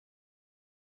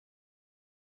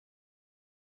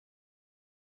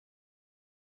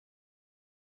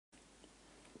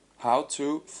How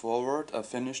to forward a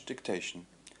finished dictation.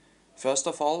 First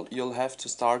of all, you'll have to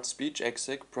start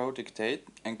SpeechExec Pro Dictate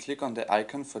and click on the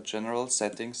icon for general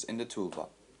settings in the toolbar.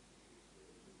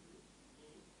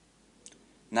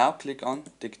 Now click on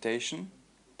Dictation,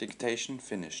 Dictation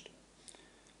Finished.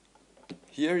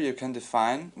 Here you can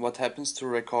define what happens to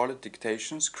recorded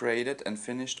dictations created and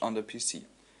finished on the PC.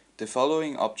 The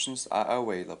following options are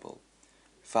available.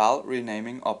 File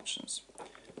renaming options.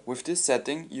 With this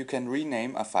setting, you can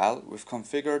rename a file with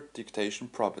configured dictation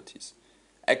properties.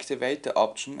 Activate the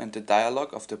option and the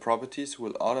dialog of the properties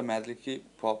will automatically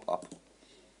pop up.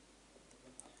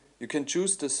 You can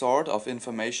choose the sort of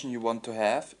information you want to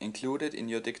have included in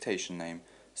your dictation name,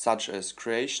 such as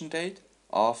creation date,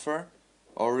 author,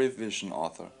 or revision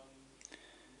author.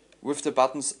 With the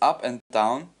buttons up and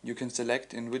down, you can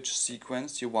select in which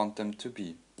sequence you want them to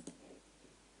be.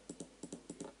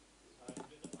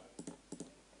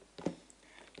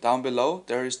 Down below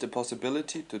there is the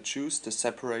possibility to choose the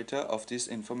separator of this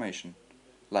information,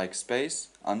 like space,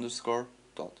 underscore,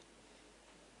 dot.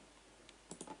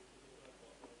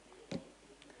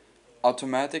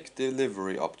 Automatic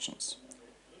delivery options.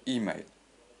 Email.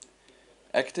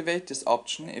 Activate this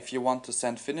option if you want to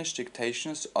send finished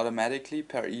dictations automatically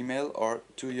per email or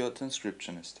to your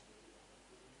transcriptionist.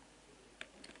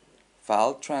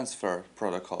 File Transfer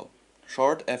Protocol.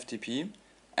 Short FTP.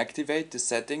 Activate the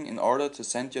setting in order to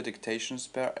send your dictations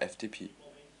per FTP.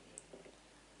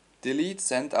 Delete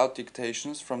send out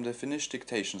dictations from the finished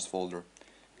dictations folder.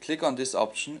 Click on this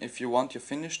option if you want your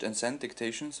finished and sent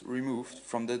dictations removed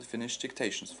from the finished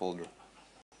dictations folder.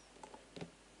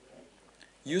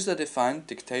 User-defined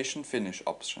dictation finish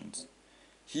options.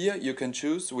 Here you can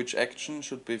choose which action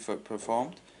should be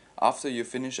performed after you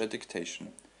finish a dictation.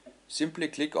 Simply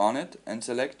click on it and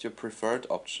select your preferred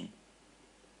option.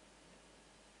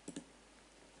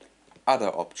 Other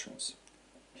options.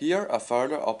 Here are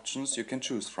further options you can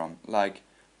choose from, like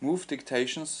move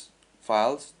dictations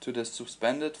files to the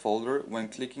suspended folder when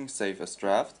clicking Save as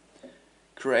Draft,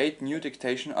 create new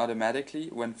dictation automatically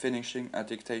when finishing a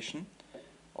dictation,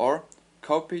 or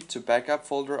copy to backup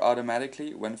folder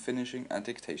automatically when finishing a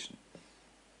dictation.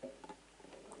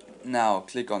 Now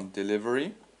click on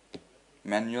Delivery,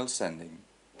 Manual Sending.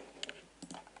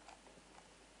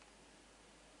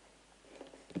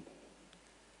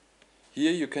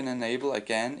 Here you can enable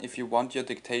again if you want your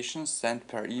dictations sent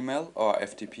per email or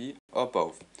FTP or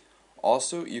both.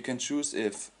 Also, you can choose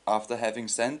if, after having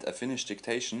sent a finished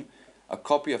dictation, a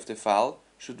copy of the file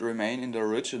should remain in the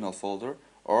original folder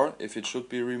or if it should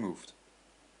be removed.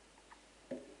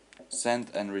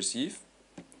 Send and receive.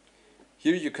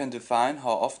 Here you can define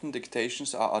how often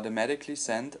dictations are automatically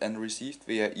sent and received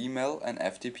via email and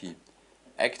FTP.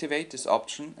 Activate this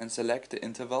option and select the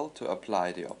interval to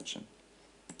apply the option.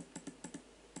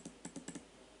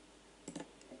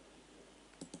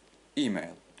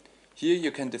 Email. Here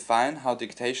you can define how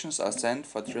dictations are sent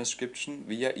for transcription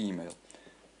via email.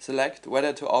 Select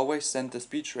whether to always send the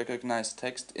speech recognized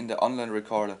text in the online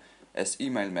recorder as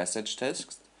email message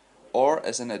text or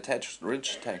as an attached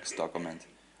rich text document,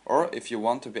 or if you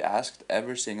want to be asked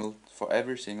for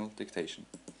every single dictation.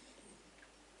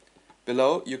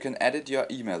 Below you can edit your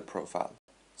email profile.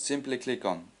 Simply click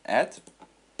on Add,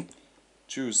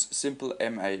 choose Simple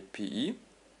MAPE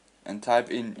and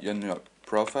type in your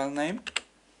profile name.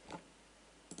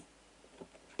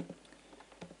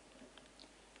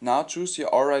 Now choose your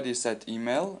already set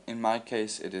email, in my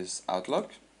case it is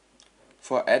Outlook.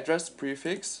 For address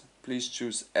prefix, please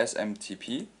choose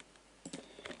SMTP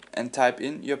and type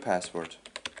in your password.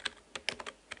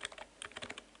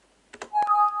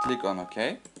 Click on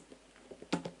OK.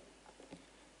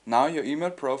 Now your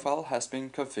email profile has been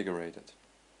configured.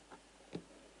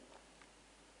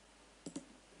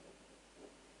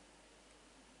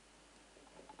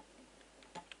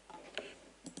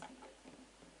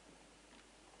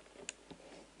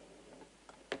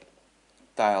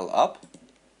 Dial up.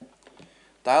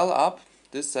 Dial up.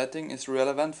 This setting is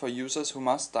relevant for users who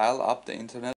must dial up the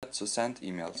internet to send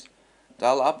emails.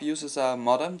 Dial up uses a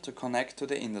modem to connect to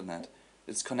the internet.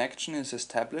 Its connection is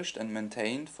established and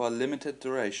maintained for a limited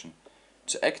duration.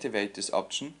 To activate this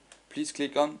option, please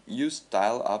click on Use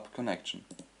Dial Up Connection.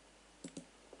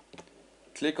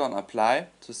 Click on Apply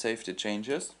to save the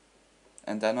changes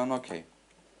and then on OK.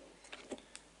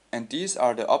 And these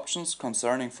are the options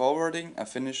concerning forwarding a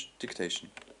finished dictation.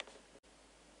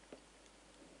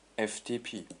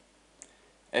 FTP.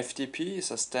 FTP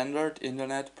is a standard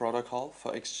internet protocol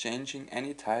for exchanging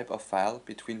any type of file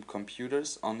between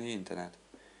computers on the internet.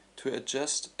 To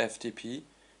adjust FTP,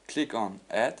 click on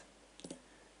Add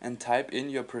and type in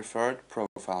your preferred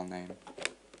profile name.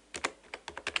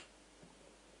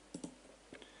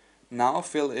 Now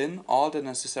fill in all the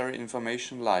necessary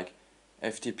information like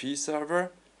FTP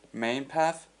server, main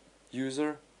path,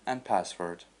 user and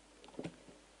password.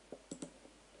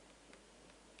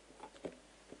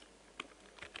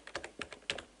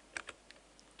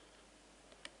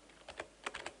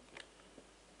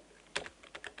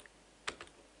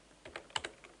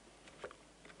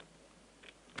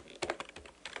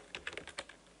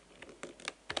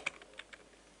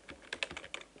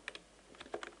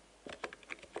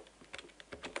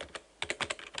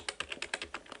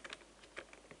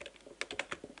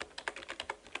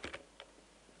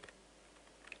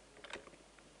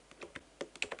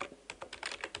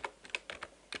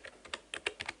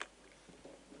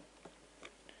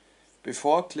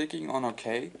 Before clicking on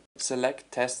OK, select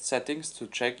Test Settings to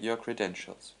check your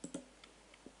credentials.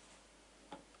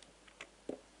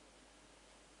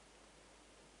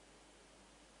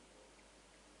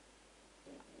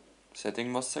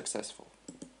 Setting was successful.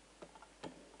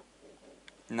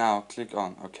 Now click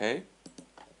on OK.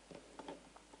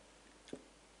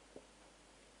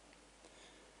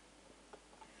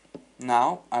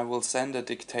 Now I will send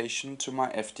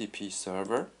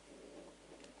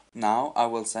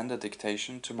a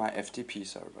dictation to my FTP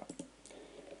server.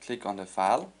 Click on the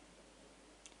file,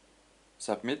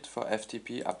 submit for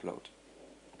FTP upload.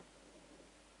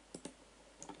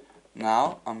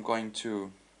 Now I'm going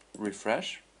to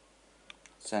refresh,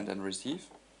 send and receive.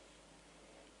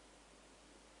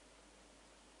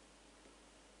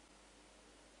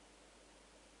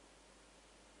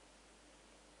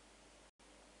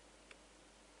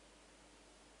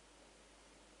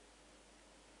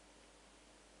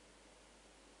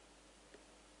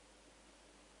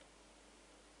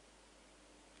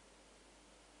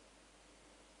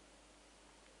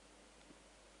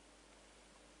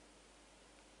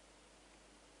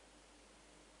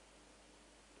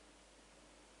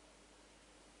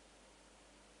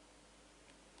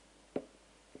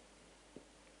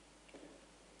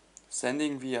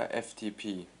 Sending via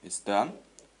FTP is done.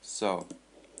 So,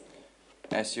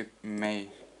 as you may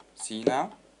see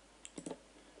now,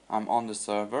 I'm on the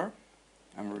server,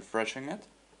 I'm refreshing it.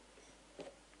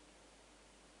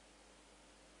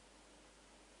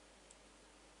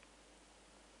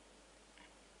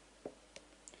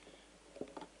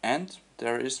 And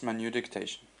there is my new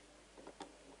dictation.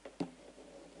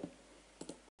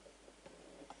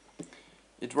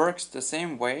 It works the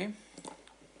same way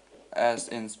as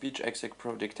in SpeechExec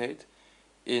Pro Dictate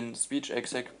in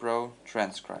SpeechExec Pro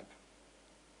Transcribe.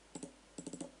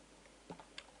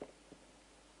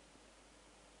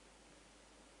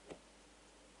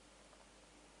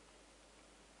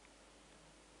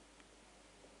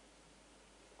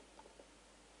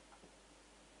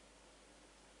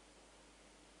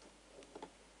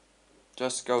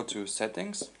 Just go to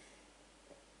Settings,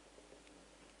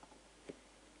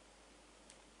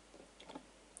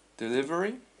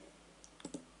 Delivery,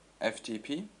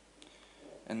 FTP,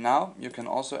 and now you can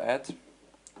also add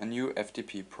a new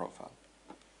FTP profile.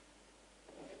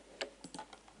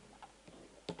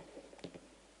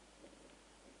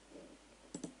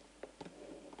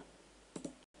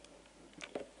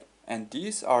 And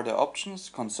these are the options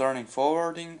concerning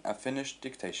forwarding a finished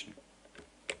dictation.